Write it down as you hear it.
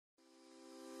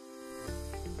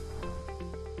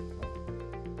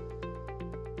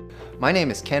My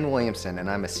name is Kenn Williamson and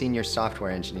I'm a senior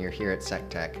software engineer here at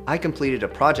SEQTEK. I completed a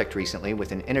project recently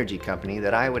with an energy company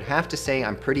that I would have to say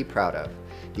I'm pretty proud of.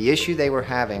 The issue they were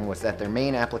having was that their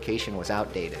main application was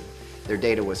outdated. Their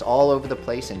data was all over the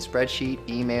place in spreadsheet,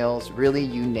 emails, really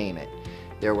you name it.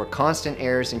 There were constant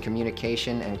errors in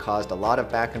communication and caused a lot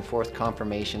of back and forth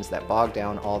confirmations that bogged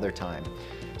down all their time.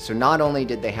 So not only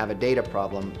did they have a data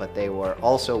problem, but they were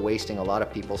also wasting a lot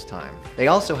of people's time. They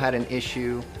also had an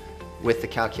issue with the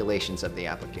calculations of the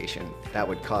application that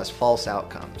would cause false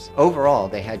outcomes. Overall,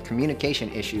 they had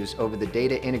communication issues over the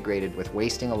data integrated with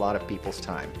wasting a lot of people's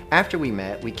time. After we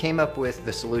met, we came up with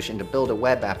the solution to build a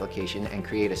web application and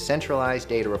create a centralized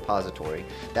data repository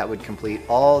that would complete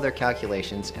all their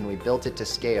calculations, and we built it to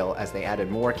scale as they added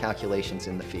more calculations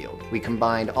in the field. We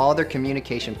combined all their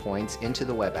communication points into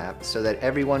the web app so that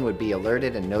everyone would be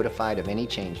alerted and notified of any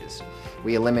changes.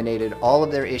 We eliminated all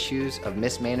of their issues of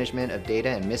mismanagement of data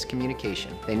and miscommunication.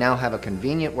 They now have a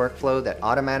convenient workflow that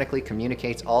automatically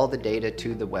communicates all the data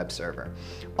to the web server.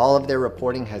 All of their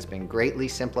reporting has been greatly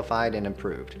simplified and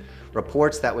improved.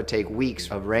 Reports that would take weeks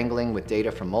of wrangling with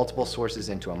data from multiple sources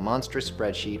into a monstrous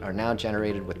spreadsheet are now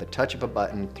generated with the touch of a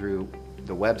button through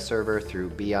the web server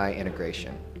through BI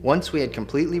integration. Once we had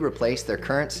completely replaced their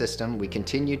current system, we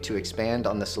continued to expand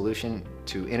on the solution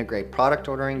to integrate product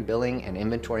ordering, billing, and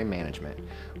inventory management.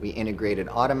 We integrated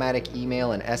automatic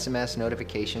email and SMS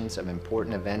notifications of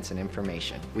important events and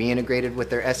information. We integrated with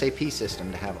their SAP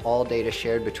system to have all data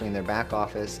shared between their back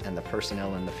office and the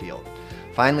personnel in the field.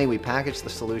 Finally, we packaged the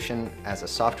solution as a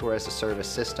software as a service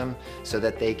system so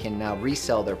that they can now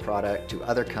resell their product to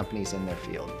other companies in their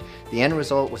field. The end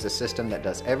result was a system that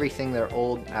does everything their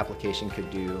old application could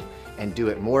do and do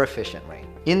it more efficiently.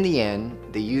 In the end,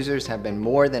 the users have been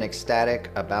more than ecstatic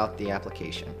about the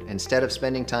application. Instead of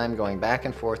spending time going back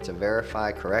and forth to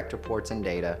verify correct reports and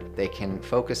data, they can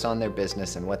focus on their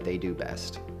business and what they do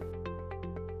best.